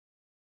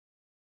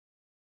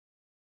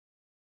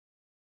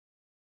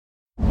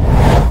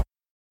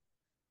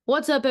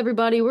What's up,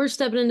 everybody? We're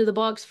stepping into the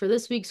box for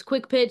this week's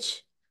quick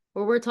pitch,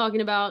 where we're talking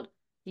about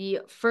the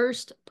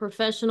first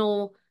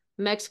professional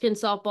Mexican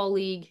softball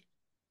league,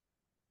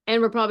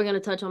 and we're probably going to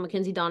touch on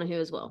Mackenzie Donihoo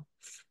as well.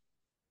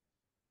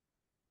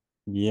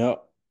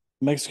 Yep.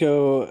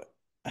 Mexico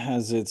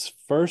has its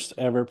first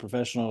ever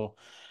professional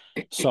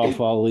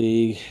softball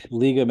league,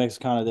 Liga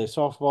Mexicana de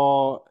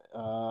Softbol,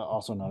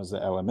 also known as the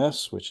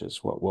LMS, which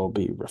is what we'll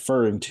be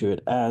referring to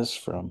it as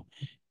from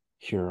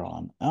here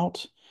on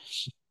out.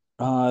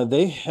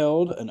 They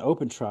held an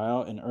open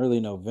trial in early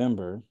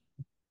November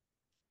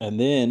and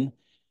then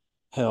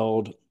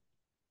held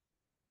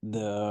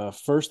the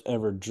first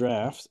ever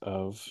draft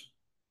of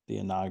the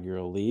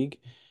inaugural league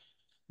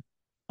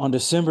on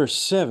December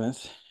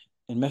 7th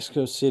in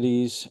Mexico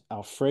City's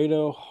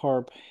Alfredo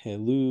Harp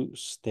Helú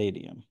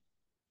Stadium.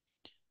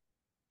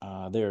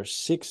 There are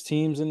six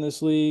teams in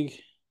this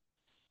league.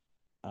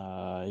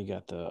 You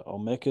got the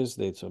Olmecas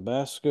de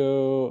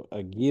Tabasco,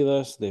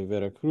 Aguilas de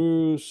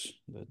Veracruz,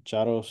 the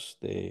Charros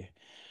de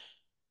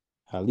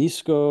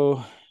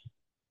Jalisco,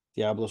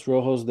 Diablos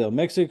Rojos del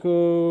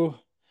Mexico,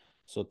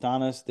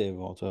 Sotanas de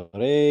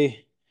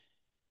Monterrey,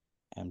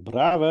 and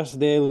Bravas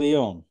de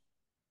León.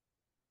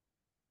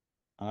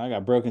 I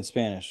got broken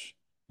Spanish.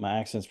 My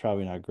accent's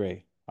probably not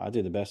great. I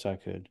did the best I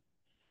could.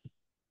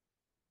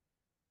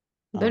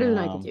 Better than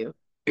I could Um, do.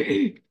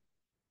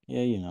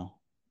 yeah,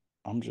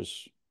 I'm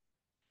just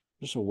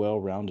a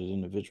well-rounded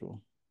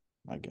individual,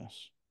 I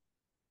guess.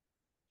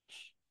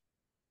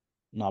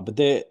 No, but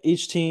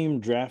each team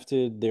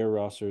drafted their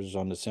rosters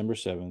on December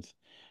 7th.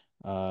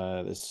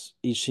 This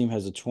each team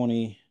has a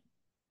 20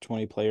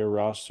 player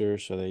roster,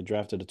 so they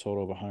drafted a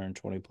total of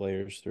 120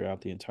 players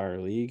throughout the entire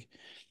league.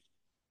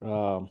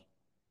 Um,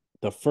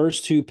 the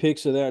first two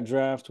picks of that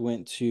draft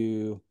went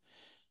to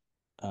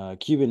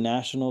Cuban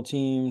national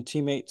team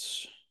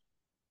teammates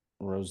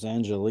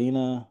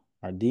Rosangelina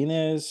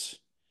Martinez.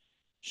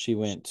 She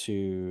went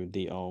to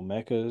the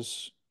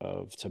Olmecas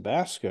of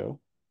Tabasco.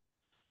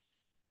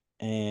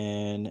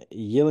 And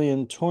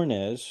Yilian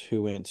Tornes,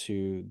 who went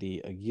to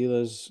the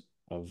Aguilas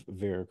of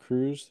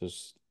Veracruz,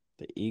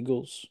 the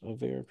Eagles of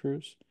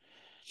Veracruz.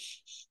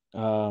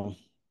 Um,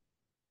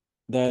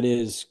 that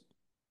is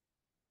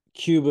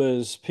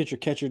Cuba's pitcher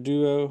catcher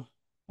duo.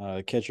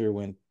 The catcher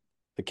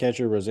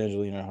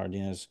Rosangelina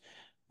Jardinez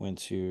went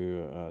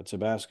to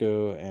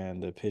Tabasco,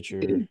 and the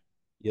pitcher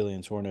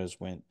Yilian Tornes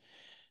went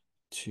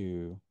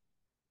to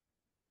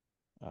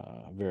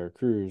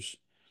Veracruz.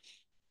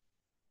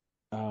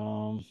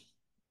 Um,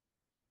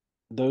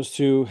 those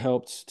two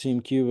helped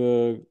Team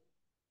Cuba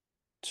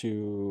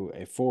to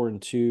a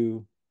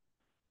 4-2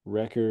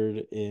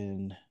 record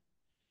in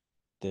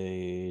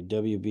the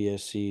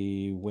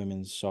WBSC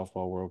Women's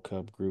Softball World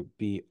Cup Group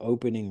B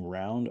opening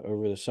round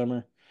over the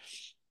summer,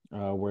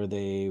 where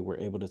they were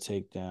able to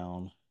take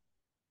down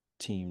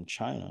Team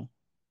China.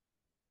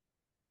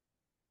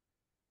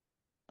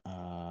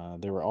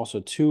 There were also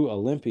two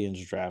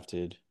Olympians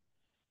drafted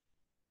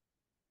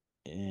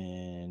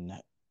in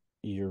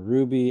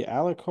Urubi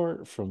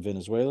Alicart from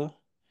Venezuela,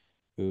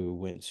 who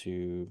went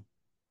to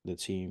the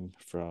team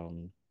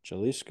from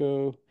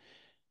Jalisco.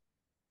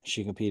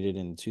 She competed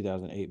in the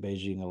 2008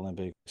 Beijing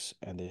Olympics,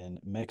 and then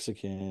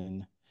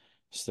Mexican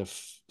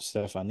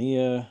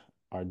Stefania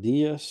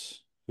Ardillas,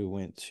 who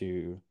went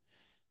to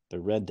the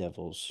Red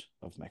Devils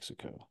of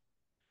Mexico.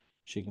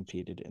 She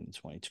competed in the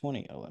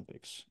 2020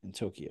 Olympics in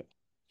Tokyo.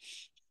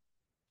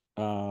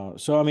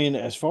 So I mean,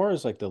 as far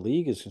as like the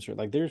league is concerned,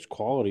 like there's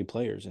quality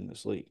players in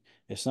this league.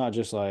 It's not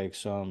just like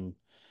some,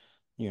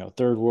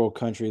 third world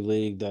country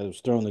league that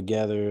was thrown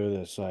together.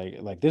 That's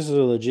like this is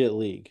a legit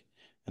league,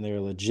 and there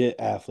are legit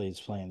athletes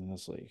playing in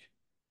this league.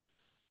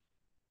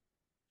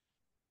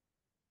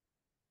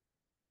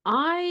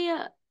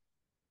 I,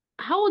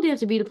 how old do you have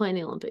to be to play in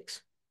the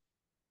Olympics?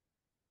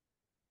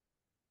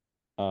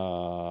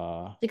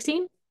 Uh,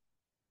 16?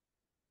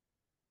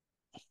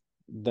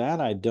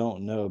 that I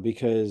don't know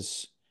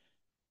because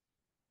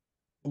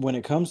when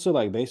it comes to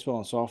like baseball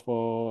and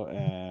softball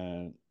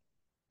and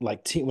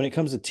like when it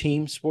comes to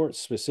team sports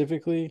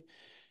specifically,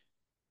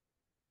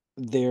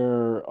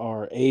 there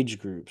are age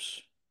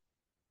groups.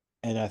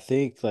 And I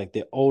think like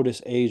the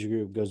oldest age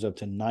group goes up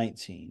to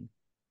 19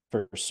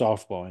 for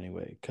softball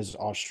anyway, because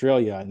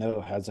Australia, I know,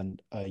 has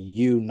a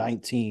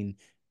U19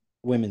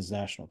 women's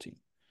national team.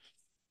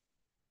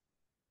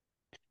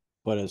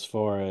 But as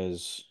far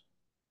as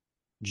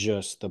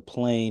just the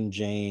plain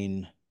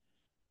Jane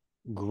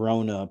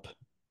grown up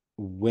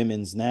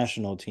women's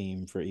national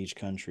team for each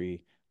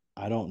country,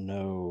 I don't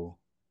know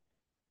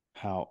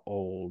how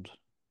old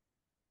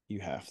you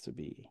have to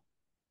be.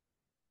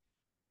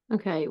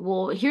 Okay,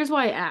 well, here's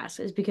why I asked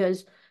is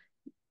because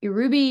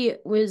Ruby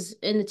was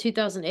in the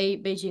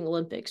 2008 Beijing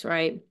Olympics,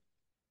 right?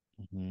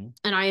 Mhm.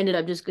 And I ended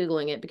up just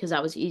Googling it because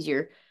that was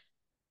easier.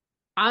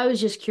 I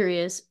was just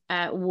curious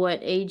at what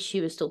age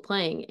she was still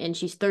playing, and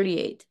she's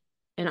 38.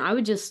 And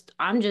I'm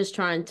just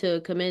trying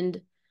to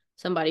commend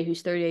somebody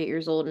who's 38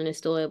 years old and is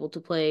still able to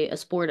play a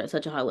sport at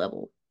such a high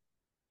level.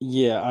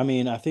 Yeah, I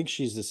mean, I think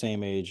she's the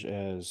same age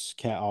as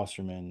Kat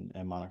Osterman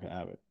and Monica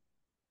Abbott.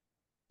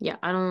 Yeah,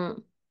 I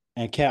don't.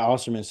 And Kat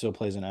Osterman still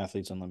plays in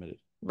Athletes Unlimited.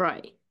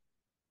 Right.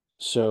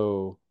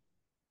 So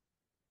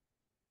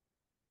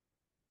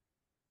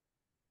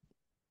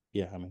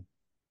yeah, I mean,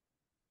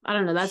 I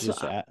don't know. she's That's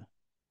just at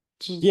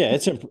she's yeah,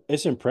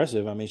 it's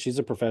impressive. I mean, she's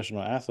a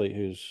professional athlete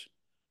who's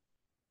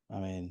I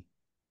mean,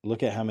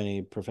 look at how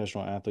many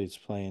professional athletes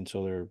play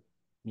until they're,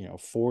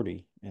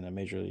 40 in a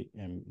major league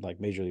in like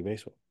Major League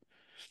Baseball.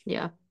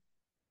 yeah.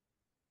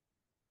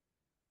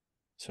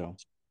 So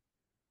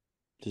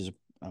she's a,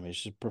 I mean,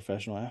 she's a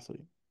professional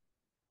athlete.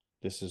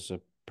 This is a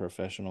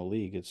professional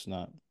league. It's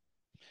not.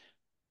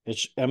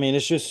 I mean,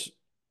 it's just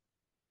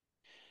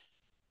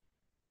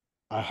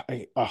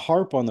I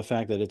harp on the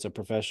fact that it's a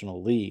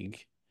professional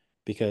league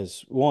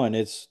because one,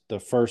 it's the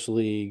first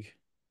league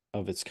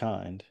of its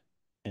kind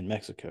in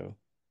Mexico,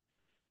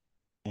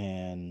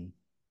 and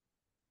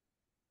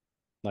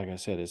like I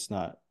said, it's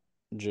not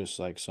just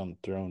like some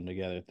thrown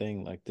together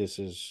thing. Like this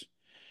is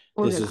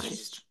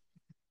Organized.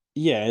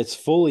 yeah, it's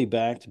fully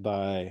backed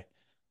by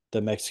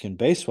the Mexican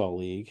Baseball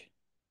League,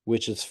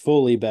 which is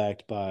fully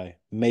backed by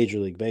Major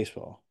League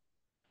Baseball.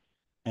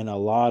 And a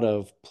lot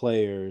of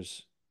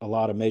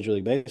Major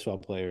League Baseball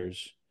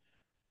players,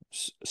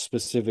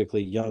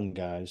 specifically young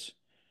guys,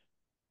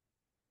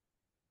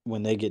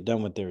 when they get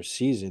done with their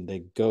season, they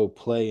go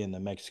play in the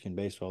Mexican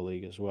Baseball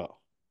League as well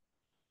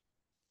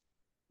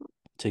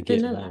to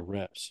Didn't get know more that.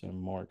 reps and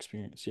more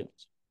experience. Yeah.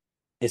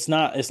 It's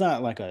not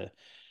like I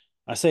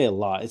say a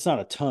lot. It's not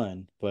a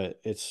ton,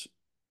 but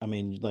I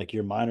mean, like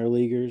your minor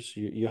leaguers,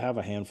 you have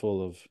a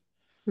handful of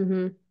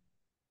Mm-hmm.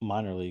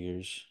 minor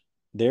leaguers.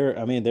 There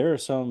are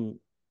some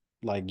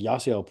like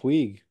Yasiel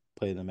Puig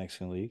played in the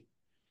Mexican League,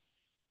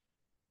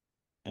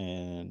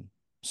 and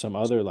some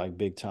other like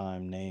big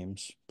time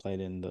names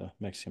played in the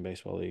Mexican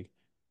Baseball League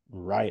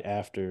right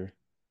after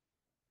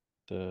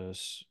the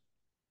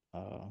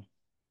uh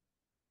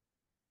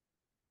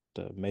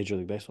the Major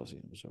League Baseball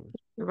season was over.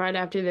 Right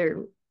after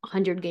their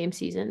 100-game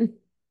season.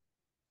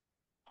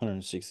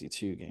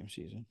 162 game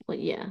season, Well,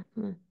 yeah.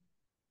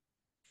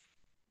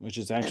 which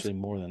is That's actually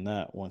more than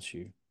that once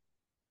you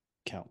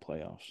count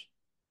playoffs.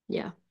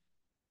 yeah.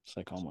 It's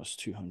like almost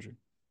 200,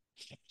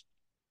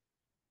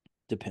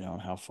 depending on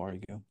how far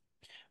you go.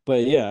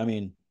 But yeah, I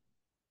mean,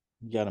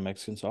 you got a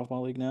Mexican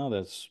softball league now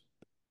that's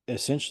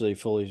essentially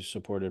fully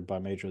supported by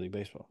Major League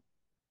Baseball.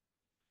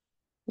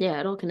 Yeah,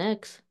 it all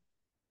connects.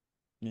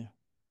 Yeah.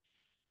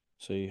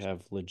 So you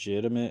have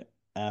legitimate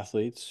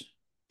athletes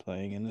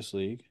playing in this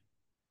league.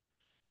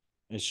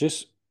 It's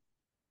just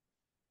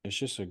it's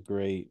just a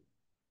great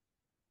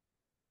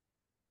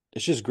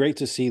it's just great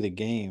to see the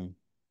game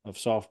of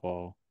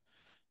softball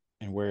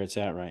and where it's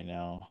at right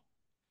now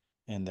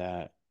and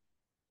that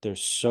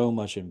there's so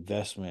much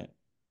investment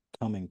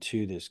coming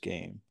to this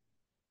game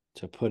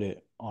to put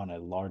it on a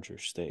larger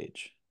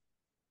stage.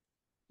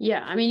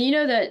 Yeah, I mean,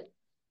 that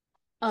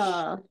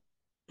uh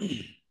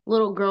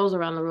little girls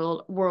around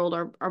the world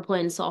are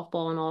playing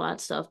softball and all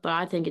that stuff, but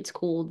I think it's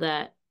cool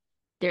that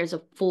there's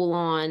a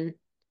full-on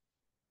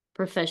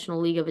professional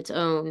league of its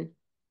own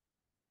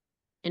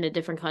in a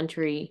different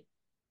country,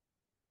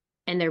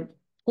 and they're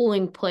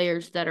pulling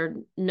players that are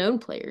known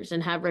players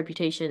and have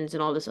reputations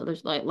and all this other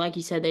like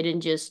you said, they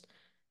didn't just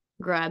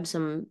grab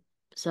some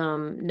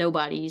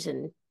nobodies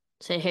and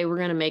say, "Hey, we're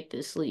gonna make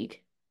this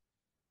league."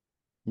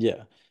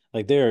 Yeah.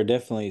 Like there are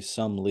definitely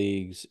some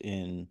leagues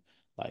in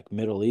like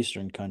Middle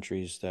Eastern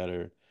countries that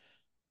are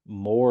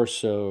more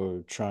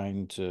so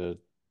trying to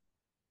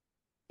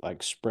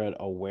like spread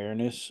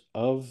awareness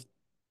of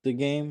the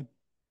game,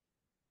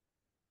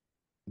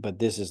 but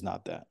this is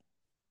not that.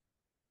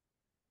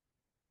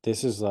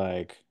 This is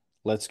like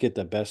let's get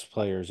the best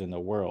players in the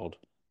world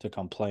to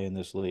come play in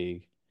this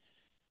league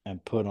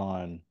and put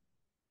on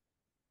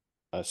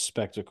a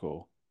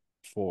spectacle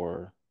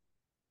for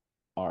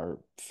our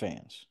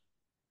fans.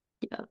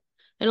 Yeah.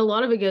 And a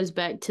lot of it goes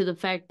back to the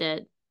fact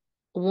that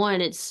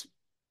one, it's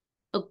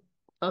a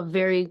a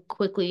very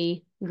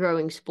quickly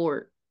growing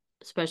sport,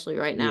 especially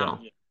right Yeah. now.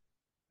 Yeah.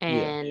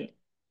 And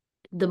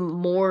the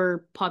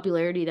more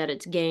popularity that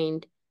it's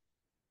gained,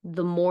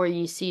 the more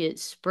you see it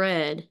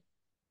spread,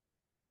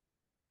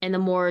 and the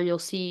more you'll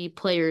see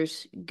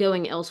players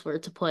going elsewhere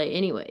to play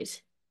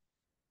anyways,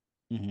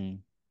 Hmm.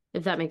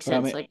 if that makes But I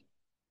sense. mean, Like,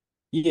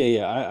 yeah,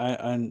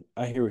 yeah,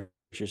 I hear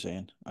what you're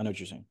saying. I know what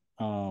you're saying.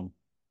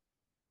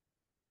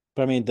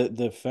 But I mean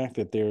the fact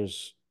that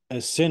there's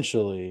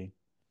essentially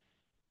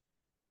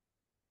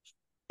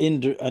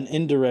an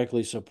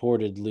indirectly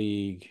supported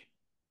league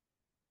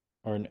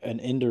or an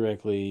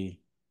indirectly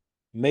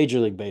Major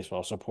League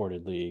Baseball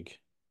supported league,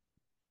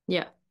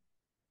 yeah,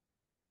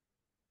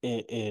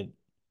 it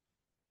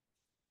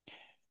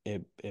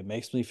it it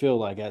makes me feel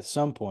like at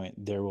some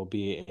point there will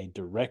be a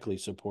directly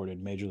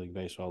supported Major League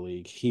Baseball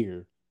league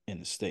here in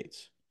the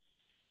States.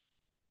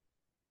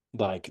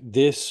 Like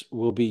this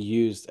will be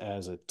used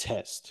as a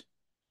test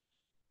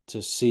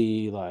to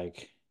see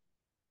like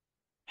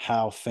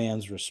how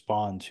fans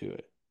respond to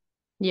it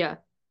yeah,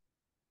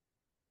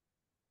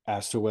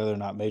 as to whether or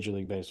not Major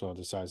League Baseball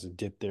decides to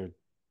dip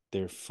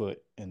their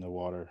foot in the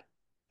water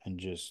and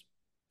just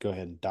go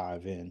ahead and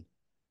dive in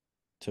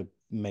to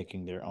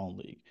making their own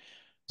league,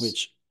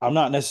 which I'm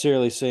not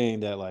necessarily saying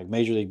that like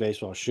Major League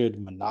Baseball should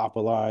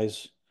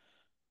monopolize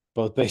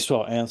both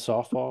baseball and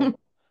softball,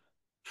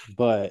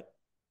 but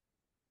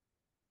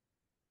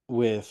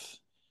with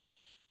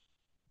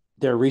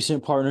their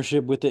recent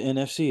partnership with the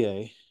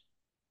NFCA,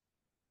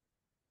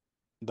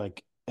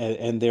 like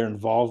and their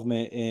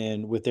involvement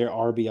in with their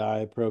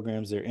RBI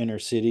programs, their inner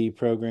city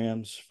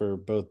programs for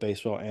both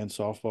baseball and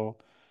softball,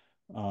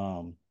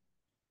 um,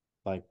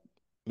 like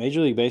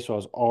Major League Baseball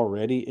is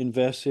already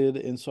invested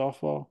in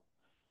softball,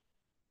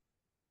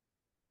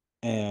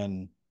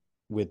 and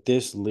with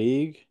this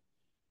league,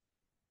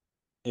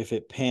 if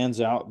it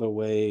pans out the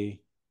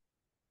way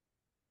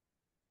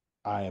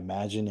I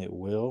imagine it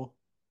will,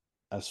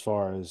 as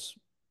far as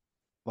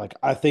like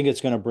I think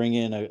it's going to bring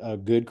in a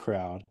good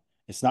crowd.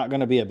 It's not going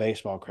to be a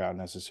baseball crowd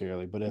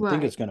necessarily, but I think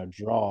Right. it's going to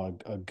draw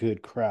a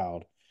good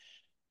crowd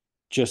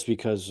just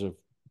because of,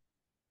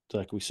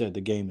 like we said,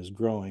 the game is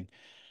growing.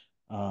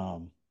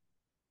 Um,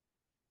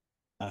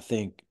 I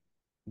think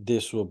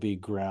this will be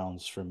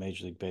grounds for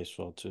Major League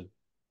Baseball to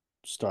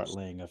start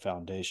laying a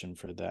foundation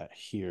for that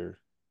here,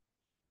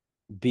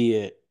 be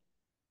it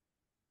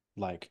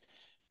like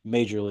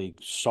Major League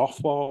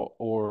Softball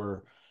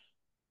or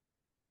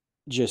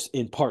just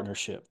in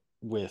partnership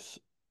with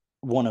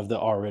one of the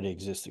already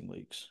existing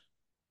leagues.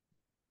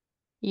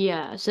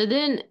 Yeah. So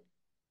then,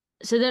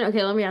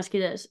 okay, let me ask you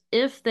this.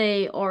 If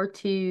they are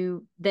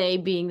to, they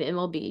being the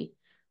MLB,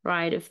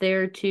 right? If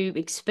they're to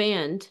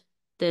expand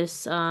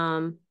this,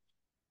 I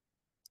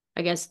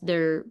guess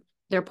their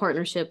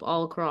partnership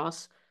all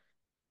across,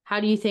 how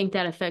do you think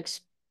that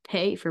affects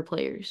pay for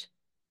players?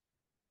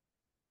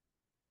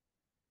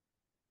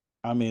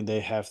 I mean,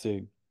 they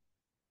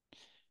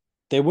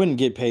wouldn't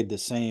get paid the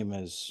same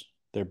as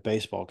their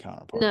baseball No,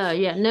 counterparts.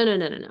 yeah,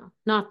 no,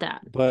 not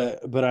that.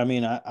 But I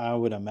mean, I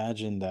would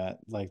imagine that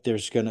like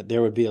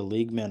there would be a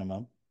league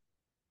minimum,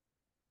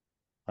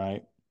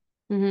 right?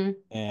 Mm-hmm.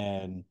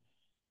 And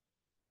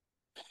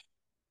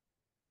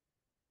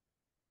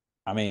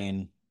I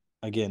mean,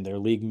 again, the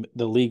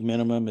league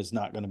minimum is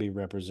not going to be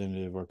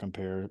representative or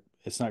compare.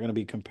 It's not going to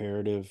be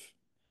comparative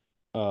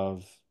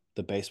of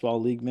the baseball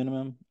league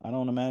minimum, I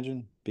don't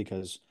imagine,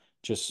 because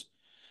just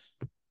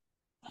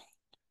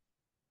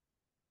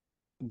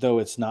though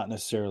it's not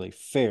necessarily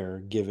fair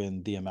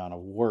given the amount of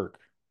work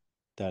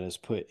that is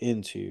put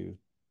into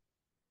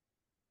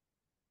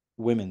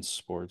women's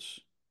sports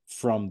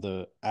from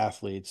the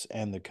athletes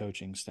and the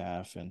coaching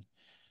staff, and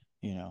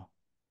you know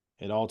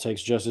it all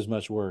takes just as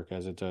much work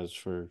as it does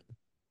for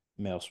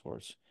male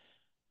sports.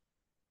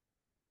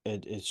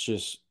 It's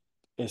just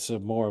it's a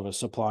more of a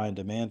supply and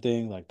demand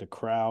thing. Like the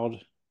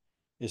crowd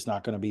is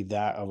not going to be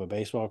that of a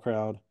baseball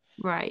crowd,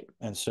 Right.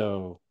 and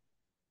so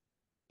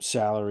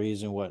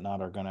salaries and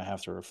whatnot are going to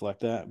have to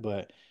reflect that.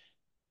 But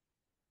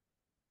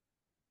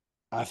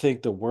I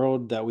think the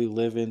world that we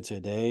live in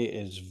today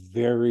is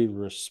very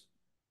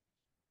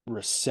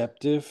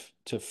receptive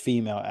to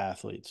female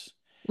athletes.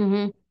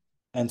 Mm-hmm.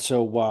 And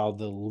so while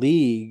the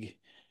league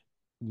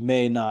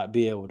may not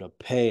be able to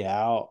pay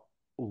out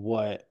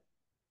what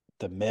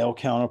the male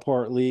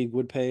counterpart league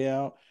would pay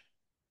out,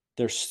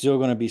 there's still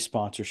going to be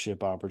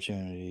sponsorship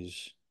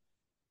opportunities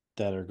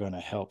that are going to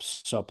help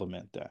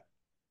supplement that.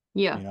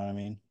 Yeah. You know what I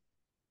mean?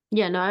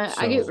 Yeah, no,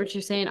 I get So, what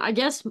you're saying. I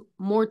guess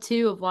more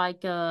too of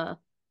like I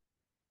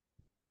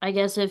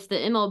guess if the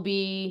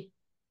MLB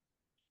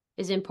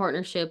is in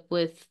partnership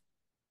with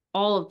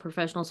all of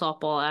professional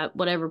softball at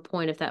whatever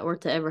point, if that were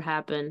to ever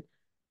happen,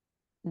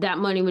 that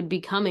money would be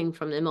coming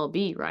from the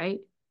MLB, right?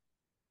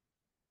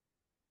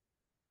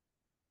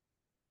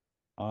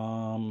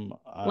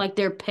 I, Like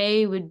their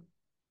pay would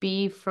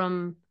be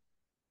from.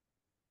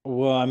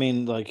 well, I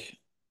mean, like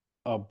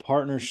a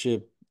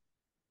partnership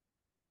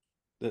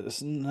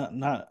that's I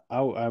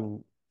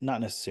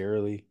not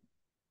necessarily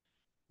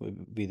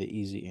would be the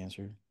easy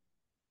answer.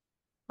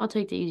 I'll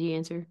take the easy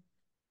answer.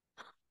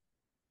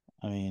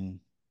 I mean,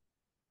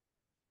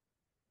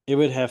 it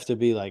would have to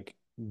be like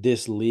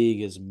this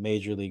league is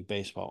Major League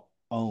Baseball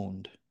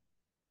owned,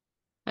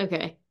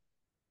 Okay.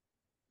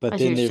 but I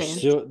see what then you're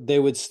saying. they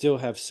would still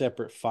have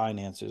separate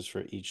finances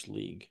for each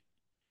league.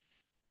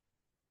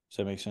 Does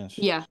that make sense?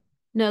 Yeah.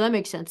 No, that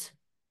makes sense.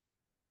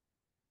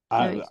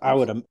 That makes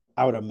sense.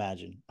 I would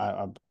imagine.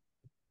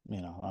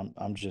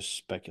 I'm just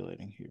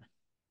speculating here.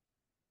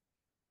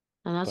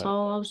 And that's But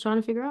all I was trying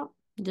to figure out.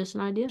 Just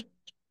an idea.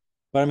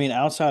 I mean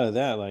outside of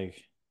that,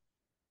 like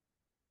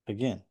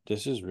again,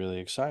 this is really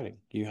exciting.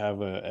 You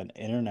have an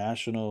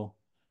international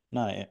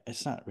not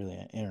it's not really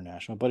an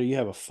international, but you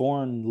have a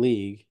foreign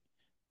league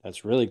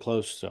that's really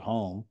close to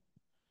home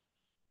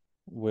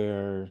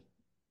where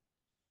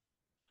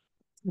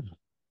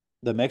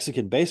the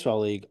Mexican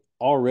Baseball League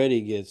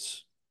already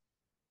gets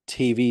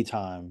TV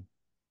time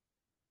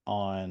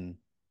on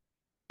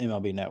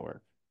MLB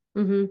Network.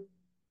 Mm-hmm.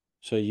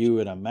 So you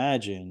would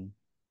imagine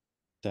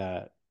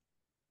that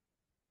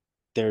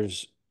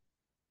there's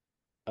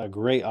a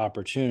great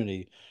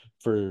opportunity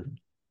for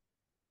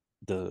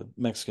the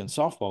Mexican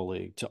Softball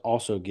League to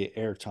also get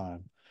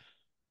airtime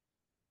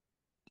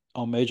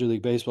on Major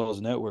League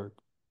Baseball's network.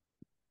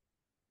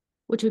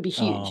 which would be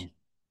huge. Um,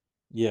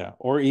 yeah,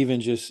 or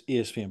even just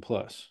ESPN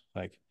Plus.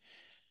 Like,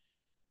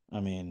 I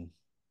mean,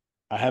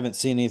 I haven't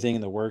seen anything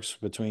in the works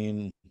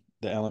between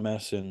the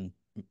LMS and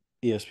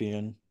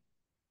ESPN.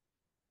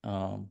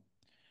 Um,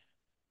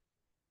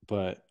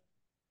 but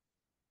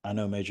I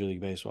know Major League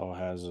Baseball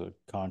has a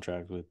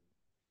contract with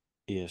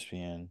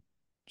ESPN,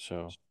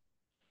 so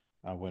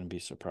I wouldn't be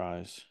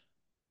surprised.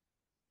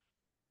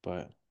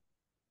 But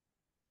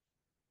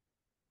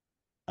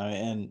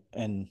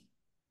and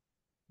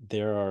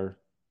there are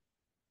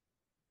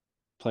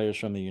players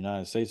from the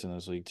United States in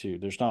this league too.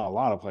 There's not a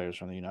lot of players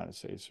from the United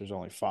States. There's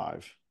only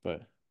five,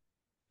 but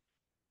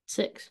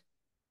 6.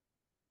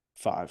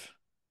 five.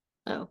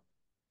 Oh,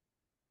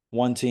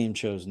 One team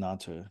chose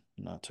not to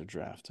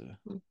draft a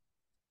mm,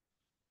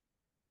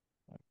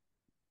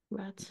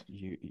 rats.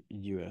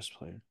 U.S.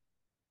 player,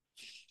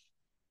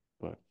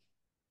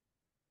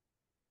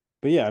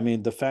 but yeah, I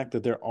mean the fact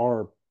that there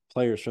are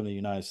players from the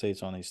United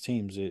States on these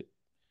teams,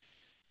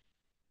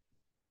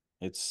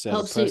 it's set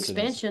a Helps the precedence.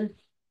 expansion.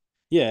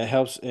 Yeah,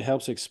 it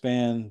helps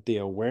expand the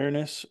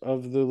awareness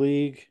of the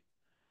league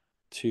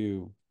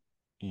to,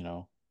 you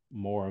know,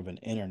 more of an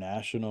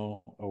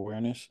international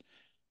awareness.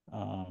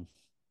 Um,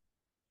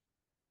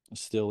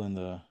 Still in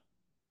the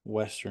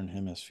Western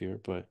Hemisphere,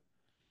 but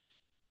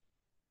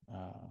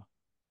uh,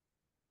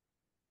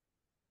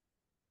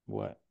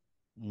 what?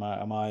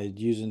 Am I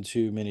using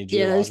too many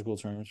Yeah, it's, geological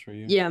terms for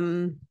you yeah,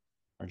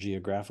 or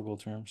geographical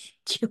terms?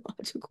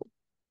 geological.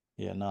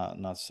 Yeah,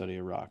 not study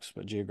of rocks,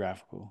 but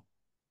geographical.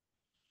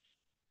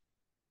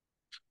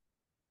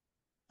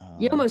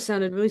 You Um, almost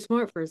sounded really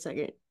smart for a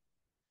second.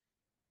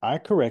 I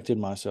corrected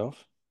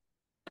myself.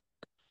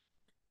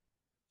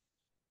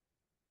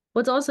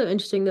 What's also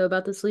interesting though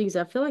about this league is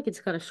I feel like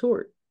it's kind of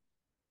short.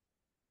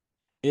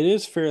 It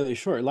is fairly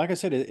short. Like I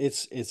said,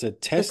 it's a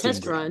The testing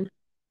test ground. run.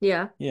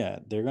 Yeah. Yeah,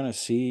 they're gonna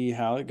see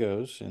how it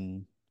goes,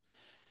 and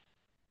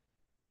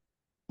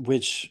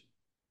which,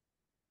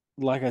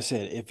 like I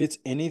said, if it's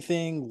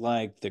anything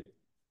like the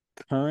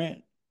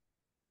current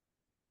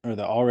or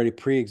the already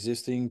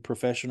pre-existing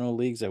professional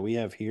leagues that we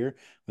have here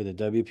with the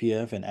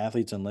WPF and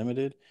Athletes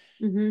Unlimited,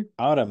 Hmm.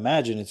 I would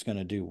imagine it's going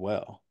to do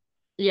well.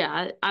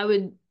 Yeah, I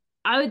would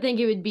think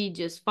it would be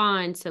just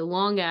fine so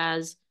long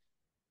as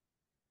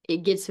it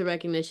gets the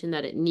recognition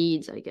that it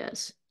needs, I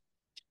guess.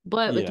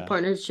 But with the Yeah.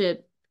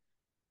 partnership,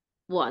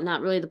 well,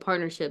 not really the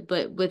partnership,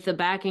 but with the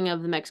backing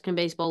of the Mexican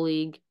Baseball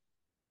League,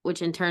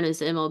 which in turn is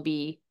the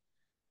MLB,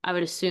 I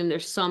would assume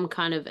there's some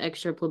kind of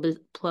extra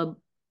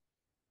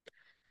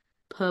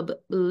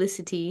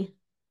publicity.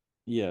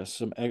 Yeah,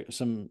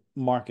 some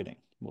marketing,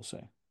 we'll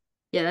say.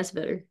 Yeah, that's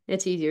better.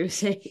 It's easier to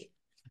say.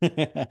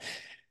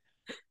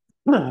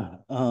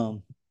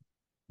 Um,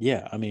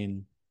 yeah, I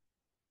mean,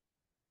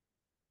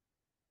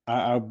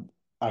 I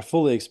I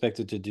fully expect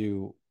it to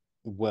do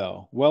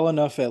well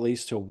enough at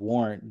least to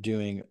warrant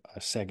doing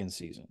a second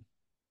season.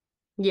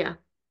 Yeah.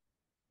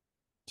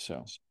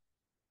 So,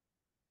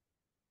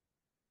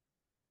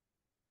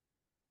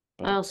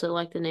 I but also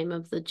like the name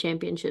of the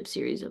championship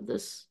series of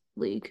this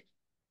league.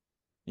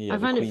 yeah, I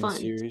the find it Queen fun.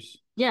 Series.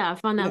 Yeah, I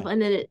find that Yeah,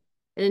 fun. And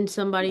then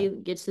somebody yeah,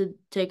 gets to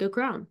take a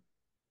crown,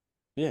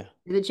 yeah.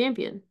 be the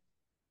champion.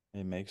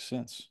 It makes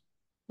sense.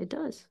 It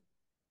does.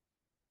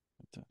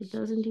 It It does.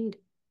 does indeed.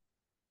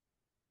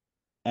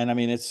 And I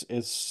mean, it's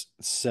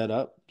set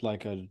up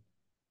like a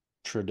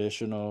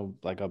traditional,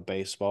 like a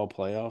baseball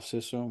playoff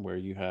system where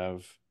you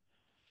have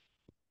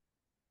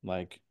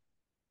like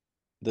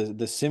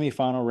the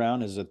semifinal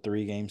round is a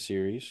 3 game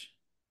series,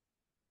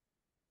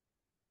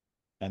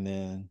 and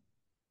then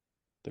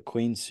the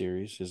Queen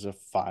Series is a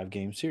 5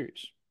 game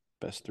series,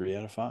 best three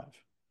out of five.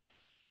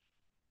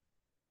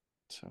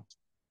 So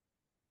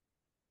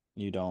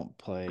you don't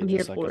play I'm here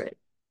just like for a it.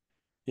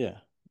 yeah,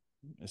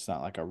 it's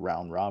not like a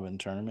round robin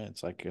tournament.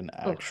 It's like an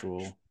Oh,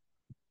 actual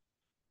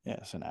yeah,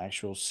 it's an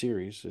actual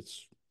series.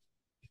 It's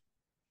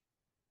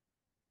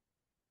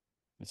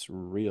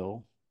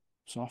real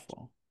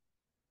softball.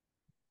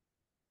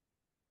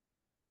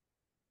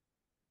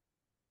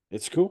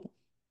 It's cool.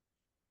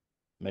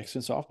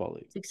 Mexican Softball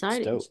League. it's It's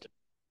exciting. dope.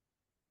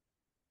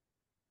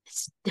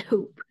 It's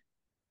dope.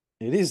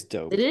 It is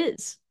It dope.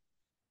 is.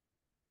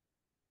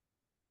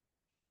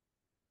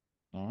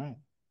 All right.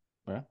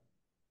 Well,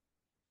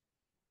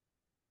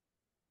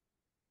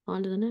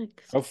 On to the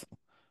next. hope,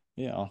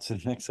 yeah, on to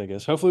the next, I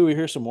guess. Hopefully we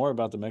hear some more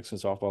about the Mexican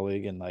Softball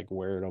League and like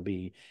where it'll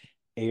be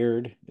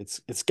aired.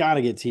 It's got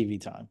to get TV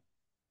time.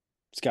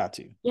 It's got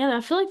to. Yeah,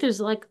 I feel like there's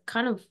like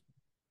kind of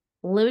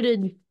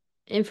limited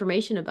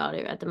information about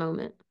it at the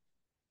moment.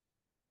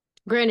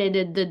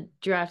 Granted, the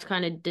draft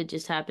kind of did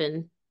just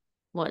happen,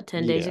 what,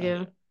 10 days Yeah.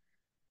 ago?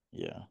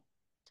 Yeah.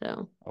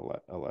 So,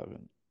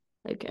 11.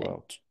 okay.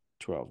 Well,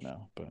 12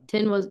 now, but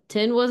 10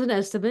 was an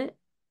estimate,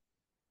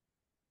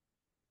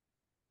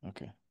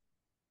 okay.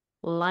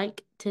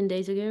 like 10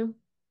 days ago.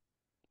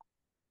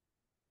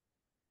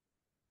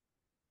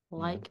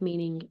 Yeah. Like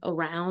meaning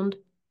around,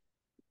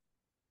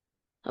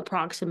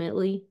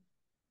 approximately.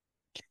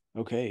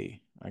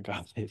 Okay. I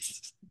got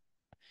this.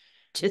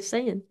 Just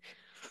saying.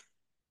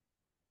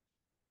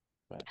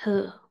 But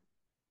Ugh.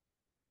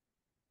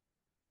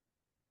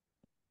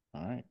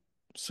 all right.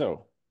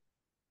 So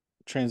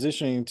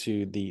transitioning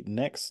to the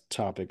next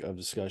topic of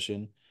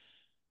discussion,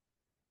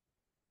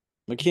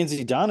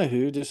 Mackenzie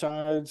Donihoo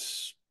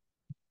decides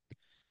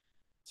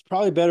it's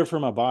probably better for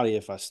my body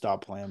if I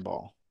stop playing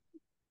ball.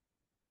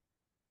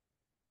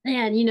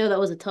 Man, that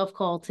was a tough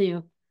call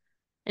too.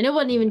 And it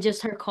wasn't even Yeah.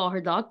 just her call.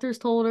 Her doctors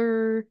told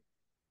her,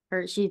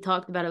 she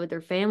talked about it with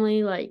her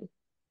family. Like,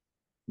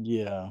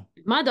 Yeah.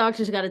 my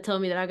doctor's got to tell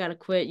me that I got to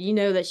quit. You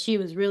know that she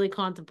was really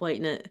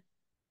contemplating it.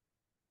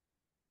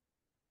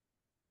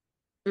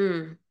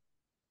 Mm,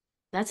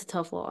 that's a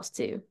tough loss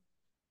too.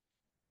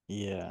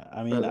 Yeah.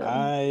 I mean,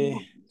 Uh,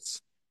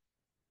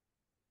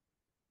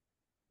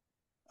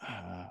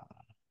 uh,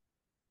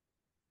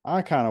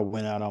 I kind of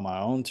went out on my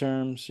own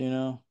terms, you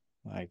know.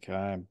 Like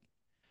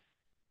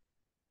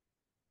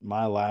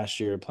my last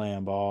year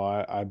playing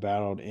ball, I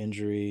battled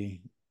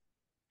injury,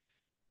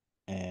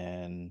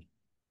 and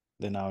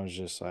then I was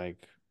just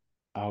like,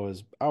 I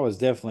was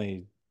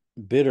definitely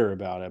bitter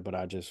about it, but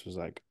I just was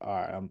like, all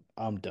right,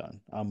 I'm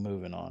done. I'm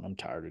moving on. I'm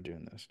tired of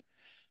doing this.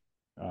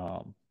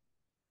 Um,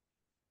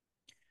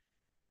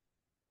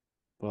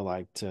 but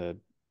like to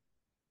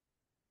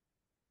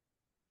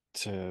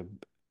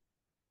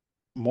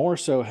more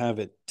so have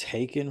it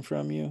taken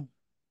from you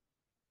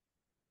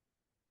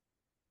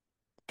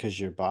because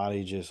your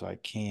body just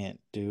like can't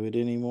do it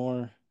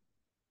anymore.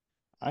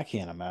 I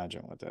can't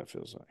imagine what that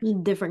feels like.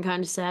 different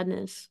kind of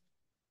sadness.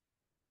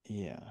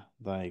 Yeah,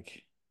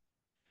 like,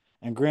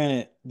 and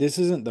granted, this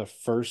isn't the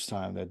first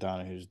time that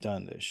Donahoo's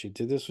done this. She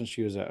did this when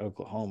she was at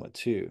Oklahoma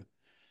too,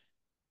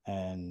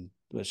 and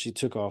but she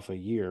took off a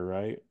year,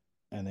 right?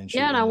 And then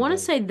Yeah, she and I ended want to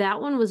up. say that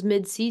one was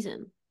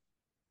mid-season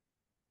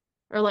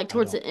or like I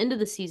towards don't. the end of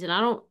the season.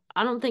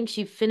 I don't think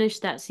she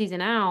finished that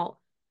season out.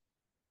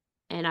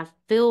 And I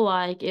feel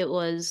like it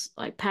was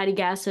like Patty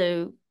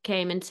Gasso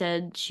came and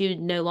said she would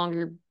no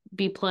longer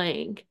be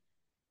playing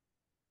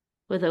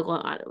with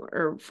Oklahoma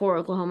or for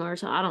Oklahoma or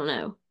so. I don't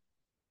know.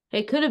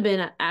 It could have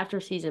been after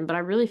season, but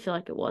I really feel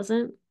like it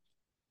wasn't.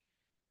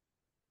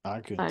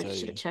 I couldn't I tell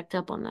should have you. checked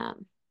up on that.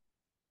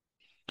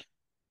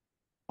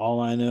 All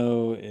I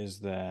know is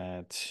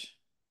that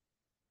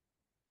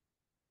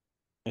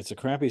it's a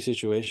crappy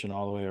situation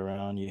all the way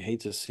around. You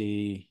hate to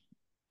see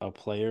a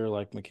player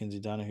like Mackenzie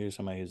Donahue,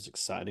 somebody who's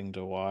exciting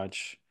to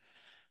watch,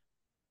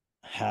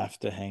 have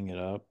to hang it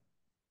up.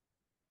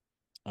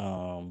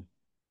 Um,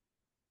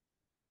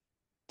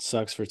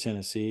 Sucks for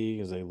Tennessee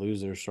because they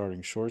lose their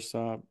starting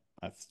shortstop.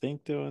 I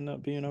think they'll end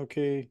up being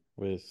okay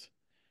with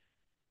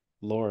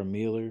Laura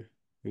Mueller,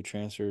 who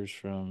transfers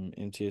from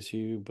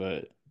MTSU,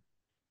 but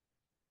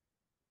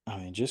I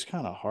mean, just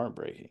kind of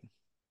heartbreaking.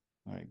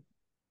 Like,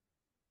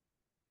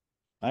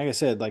 like I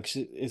said, like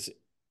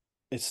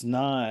it's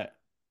not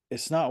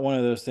it's not one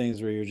of those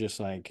things where you're just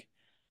like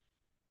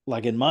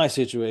in my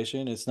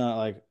situation, it's not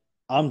like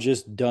I'm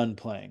just done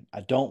playing.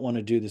 I don't want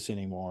to do this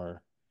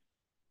anymore.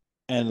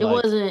 And It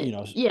like, wasn't,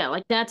 yeah,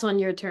 like that's on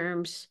your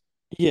terms.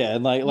 yeah,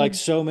 and like You,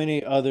 so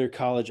many other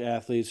college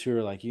athletes who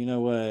are like, you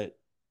know what?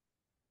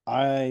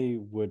 I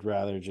would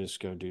rather just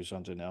go do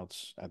something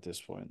else at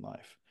this point in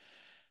life.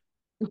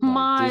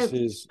 Like my, this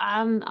is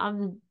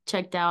I'm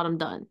checked out. I'm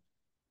done.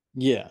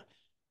 yeah,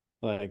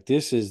 like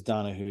this is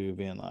Donahue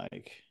being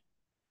like,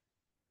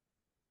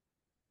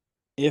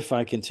 if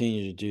I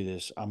continue to do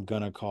this, I'm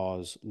gonna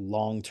cause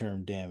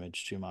long-term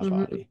damage to my Hmm.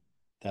 body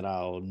that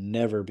I'll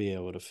never be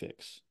able to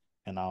fix,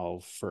 and I'll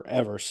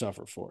forever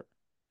suffer for it.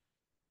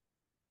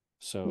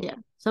 Yeah. So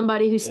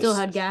Somebody who still it's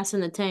had gas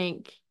in the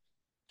tank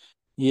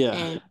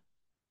yeah, and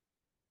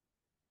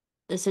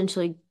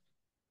essentially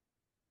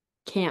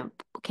can't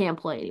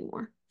play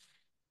anymore.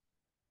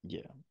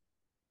 yeah,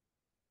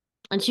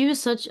 And she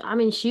was I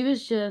mean, she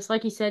was just,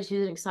 like you said, she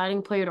was an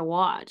exciting player to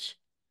watch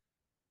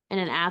and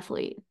an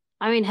athlete.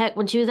 I mean, heck,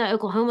 when she was at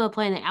Oklahoma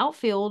playing the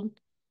outfield,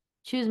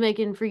 she was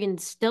making freaking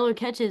stellar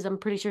catches. I'm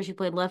pretty sure she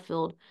played left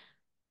field.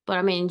 But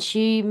I mean,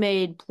 she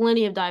made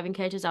plenty of diving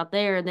catches out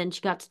there. And then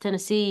she got to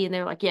Tennessee and they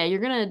were like, yeah, you're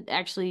going to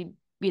actually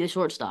be the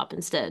shortstop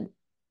instead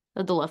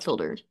of the left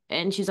fielder.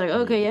 And she's like,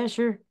 okay, yeah. yeah,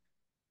 sure.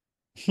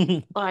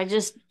 Like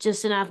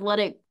just an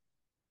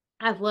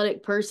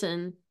athletic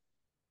person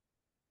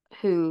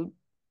who,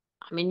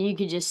 I mean, you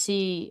could just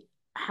see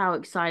how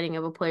exciting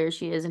of a player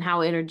she is and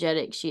how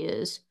energetic she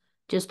is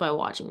just by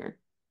watching her.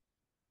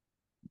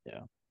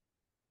 Yeah.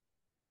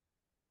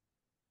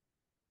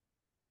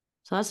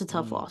 So that's a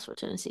tough Mm, loss for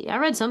Tennessee. I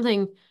read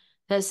something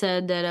that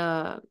said that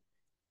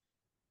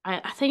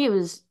I think it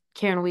was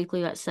Karen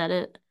Weekly that said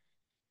it,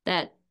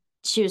 that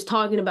she was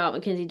talking about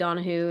Mackenzie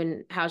Donahue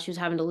and how she was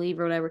having to leave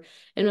or whatever,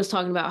 and was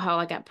talking about how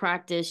like at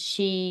practice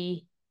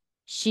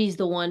she's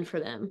the one for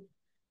them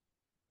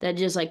that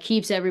just like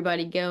keeps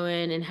everybody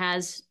going and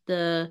has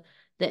the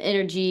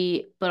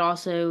energy, but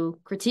also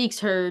critiques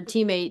her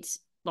teammates,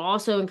 but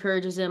also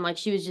encourages them. Like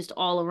she was just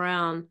all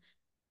around,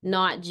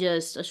 not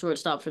just a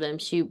shortstop for them.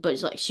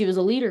 But like she was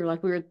a leader.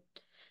 Like we were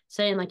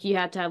saying, like you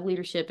had to have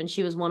leadership, and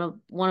she was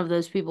one of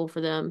those people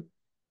for them.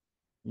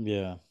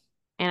 Yeah.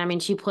 And I mean,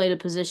 she played a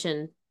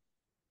position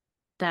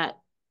that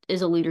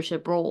is a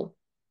leadership role.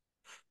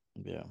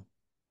 Yeah.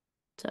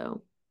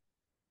 So,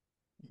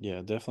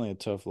 Yeah, definitely a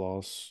tough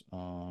loss.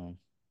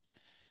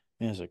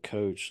 As a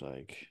coach,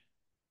 like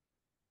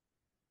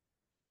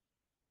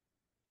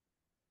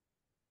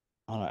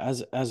I don't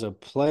know, as a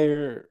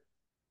player,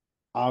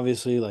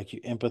 obviously like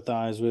you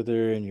empathize with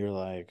her and you're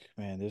like,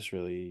 man, this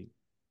really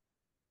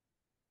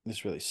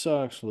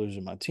sucks,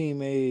 losing my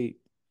teammate.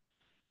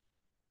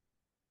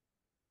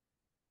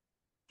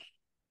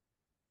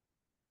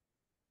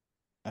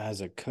 As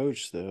a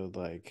coach though,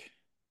 like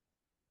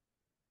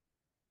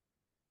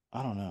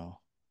I don't know.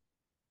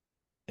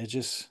 It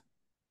just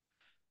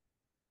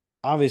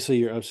obviously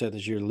you're upset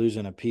that you're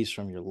losing a piece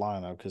from your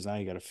lineup because now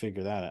you got to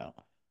figure that out.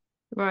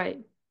 right.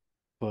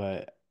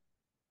 But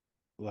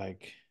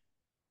like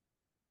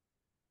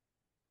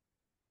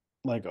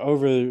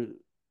over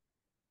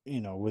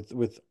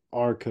with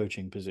our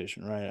coaching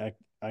position, right?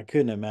 I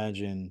couldn't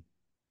imagine,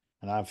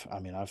 and I've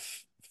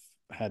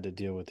had to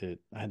deal with it.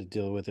 I had to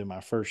deal with it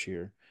my first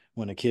year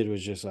when a kid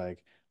was just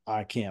like,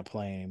 I can't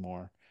play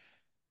anymore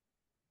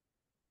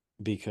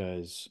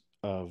because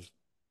of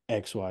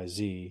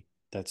XYZ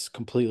that's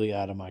completely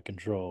out of my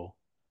control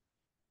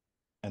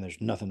and there's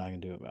nothing I can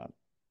do about it.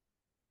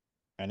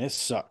 And it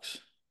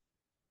sucks.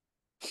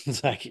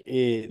 It's like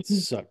it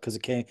sucked because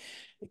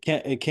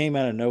it came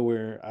out of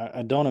nowhere.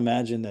 I don't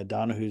imagine that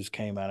Donahoo's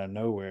came out of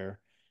nowhere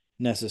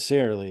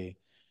necessarily,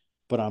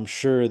 but I'm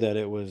sure that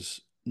it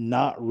was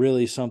not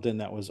really something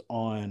that was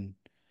on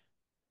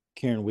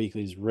Karen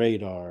Weekly's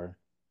radar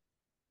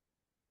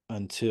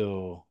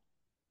until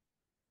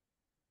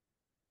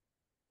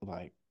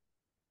like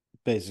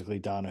basically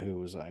Donahue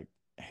was like,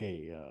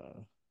 "Hey,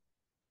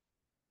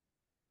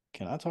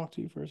 can I talk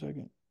to you for a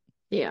second?"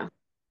 Yeah.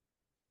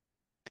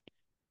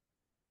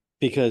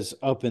 Because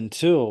up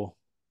until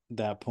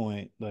that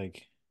point,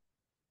 like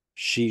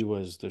she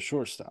was the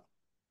shortstop.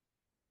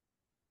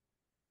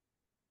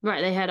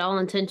 Right. They had all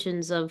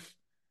intentions of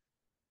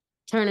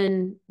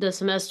turning the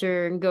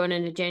semester and going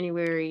into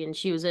January, and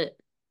she was it.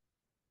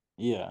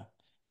 Yeah.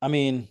 I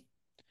mean,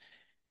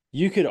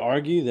 you could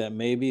argue that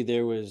maybe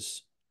there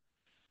was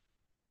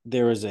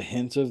a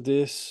hint of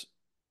this,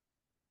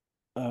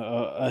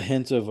 a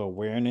hint of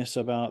awareness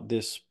about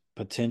this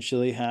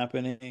potentially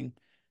happening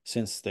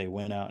since they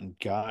went out and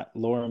got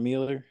Laura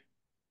Mueller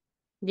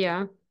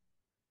Yeah.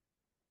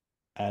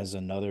 as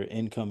another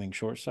incoming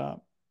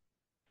shortstop.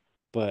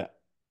 But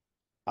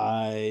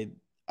I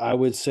I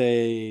would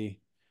say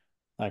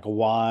like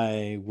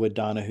why would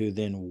Donahue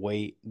then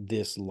wait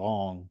this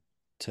long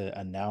to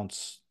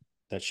announce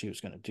that she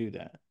was going to do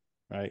that,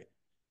 right?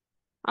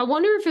 I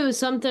wonder if it was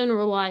something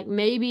where like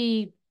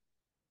maybe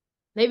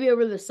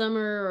over the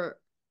summer or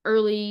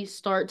early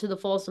start to the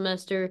fall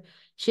semester,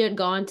 she had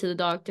gone to the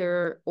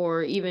doctor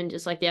or even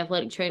just like the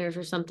athletic trainers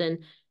or something.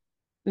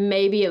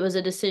 Maybe it was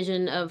a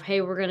decision of,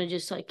 hey, we're gonna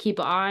just like keep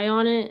an eye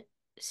on it,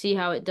 see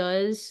how it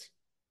does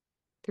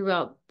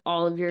throughout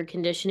all of your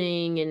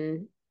conditioning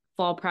and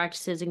fall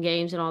practices and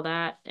games and all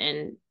that.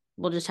 And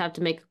we'll just have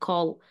to make a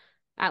call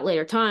at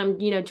later time,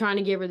 trying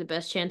to give her the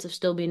best chance of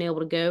still being able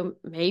to go.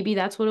 Maybe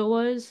that's what it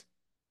was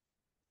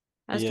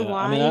as to Yeah,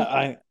 I mean,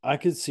 why. I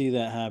could see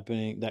that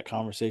happening, that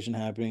conversation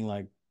happening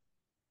like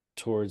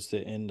towards the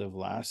end of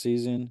last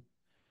season,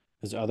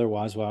 because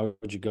otherwise, why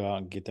would you go out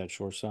and get that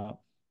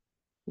shortstop,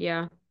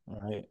 Yeah.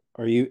 right?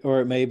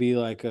 Or it may be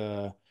like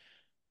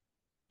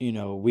we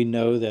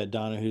know that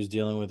Donahue's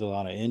dealing with a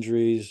lot of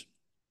injuries,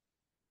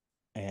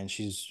 and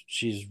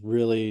she's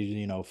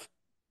really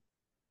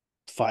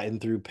fighting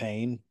through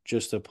pain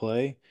just to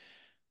play.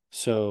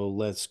 So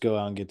let's go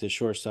out and get this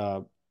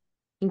shortstop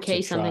In to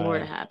case something were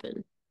to try.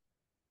 happen.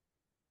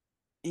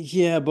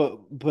 Yeah,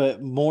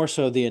 but more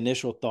so the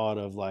initial thought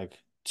of like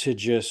to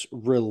just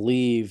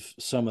relieve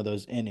some of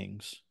those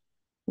innings.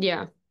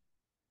 Yeah.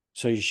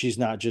 So she's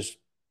not just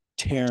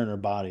tearing her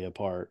body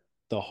apart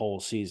the whole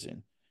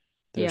season.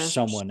 There's Yeah.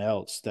 someone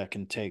else that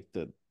can take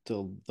the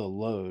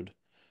load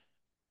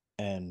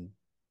and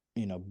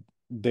you know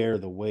bear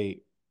the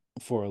weight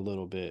for a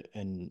little bit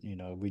and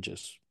we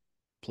just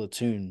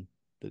platoon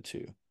the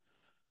two.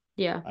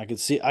 Yeah. I could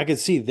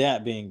see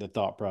that being the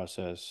thought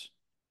process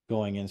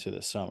going into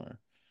the summer.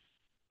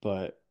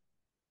 But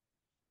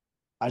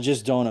I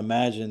just don't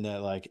imagine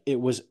that like it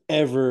was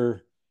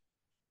ever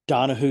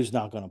Donahue's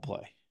not going to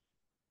play.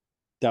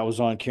 That was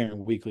on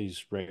Karen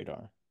Weekly's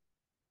radar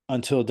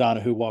until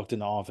Donahue walked in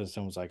the office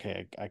and was like,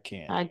 "Hey, I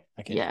can't,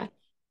 I can't do Yeah. it."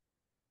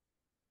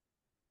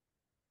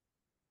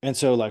 And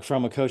so, like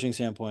from a coaching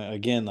standpoint,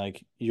 again,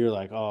 like you're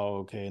like, "Oh,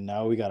 okay,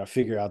 now we got to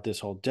figure out this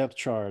whole depth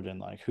chart and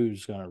like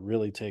who's going to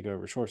really take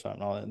over shortstop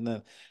and all that." And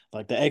then,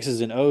 like the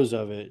X's and O's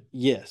of it,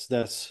 yes,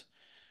 that's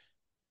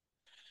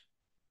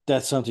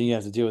something you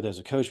have to deal with as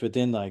a coach. But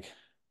then, like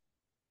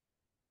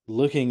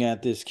looking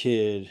at this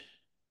kid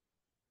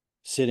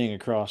sitting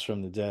across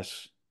from the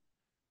desk,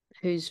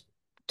 Who's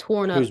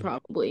torn up who's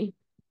probably.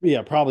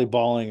 yeah, probably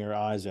bawling her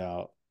eyes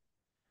out,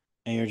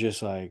 and you're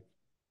just like,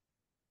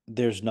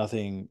 there's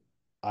nothing,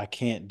 I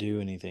can't do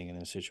anything in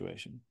this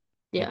situation.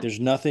 Like Yeah. there's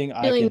nothing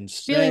I Feeling can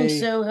feeling say.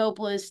 so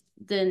helpless,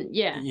 then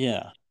yeah,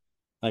 Yeah.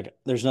 Like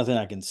there's nothing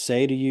I can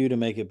say to you to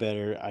make it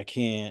better. I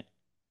can't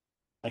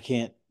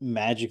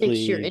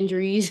fix your magically,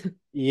 injuries.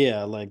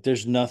 yeah, like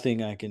there's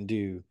nothing I can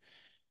do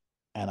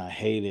and I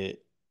hate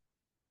it.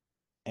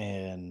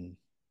 And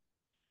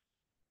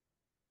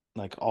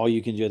like all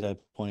you can do at that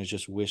point is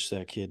just wish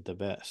that kid the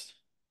best.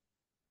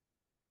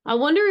 I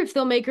wonder if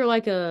they'll make her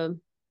like a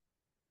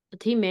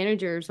team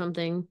manager or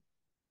something,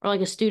 or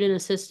like a student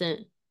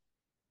assistant.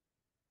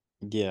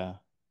 Yeah.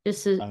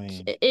 Just to, I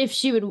mean, if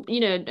she would,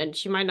 and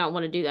she might not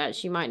want to do that.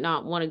 She might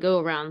not want to go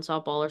around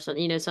softball or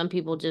something. Some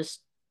people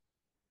just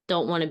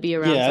don't want to be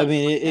around yeah, I something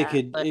mean like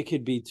that. But it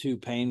could be too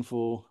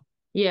painful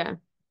yeah,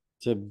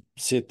 to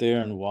sit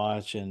there and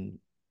watch and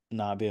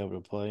not be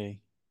able to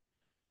play.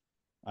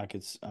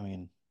 I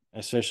mean,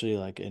 especially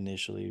like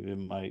initially it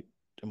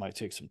might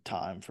take some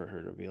time for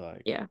her to be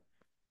like, yeah,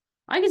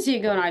 I can see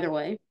it going but either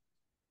way.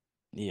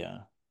 yeah,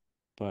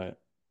 but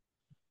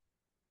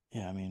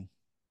yeah, I mean,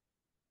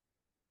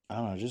 I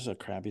don't know, just a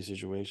crappy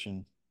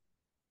situation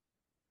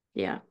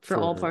Yeah, for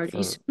all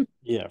parties, for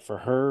yeah, for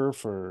her,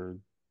 for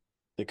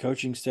the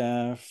coaching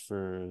staff,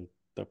 for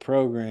the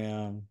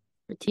program,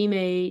 for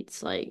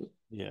teammates, like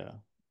yeah,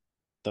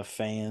 the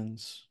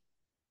fans,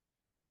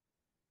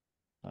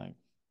 like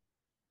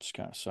just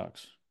kind of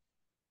sucks.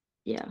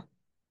 yeah,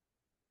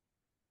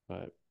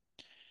 But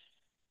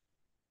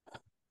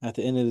at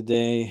the end of the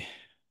day,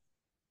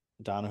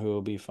 Donihoo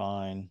will be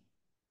fine.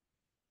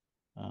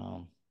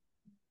 Um,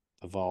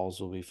 the Vols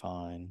will be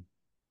fine.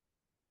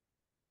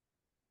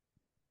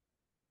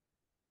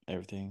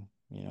 Everything,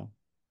 you know.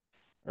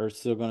 Earth's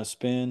still going to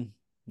spin,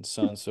 the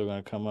sun's still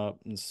going to come up,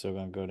 and it's still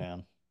going to go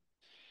down.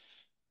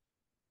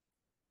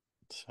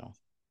 So,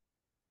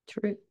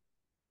 true.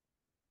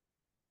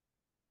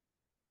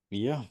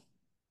 yeah.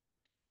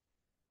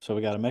 So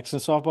we got a Mexican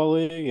softball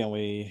league, and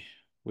we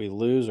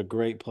lose a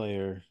great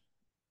player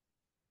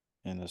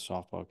in the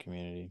softball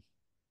community.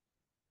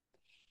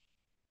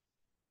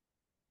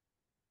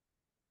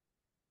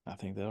 I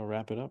think that'll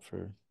wrap it up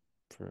for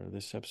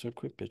this episode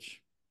quick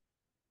pitch.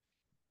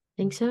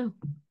 Think so.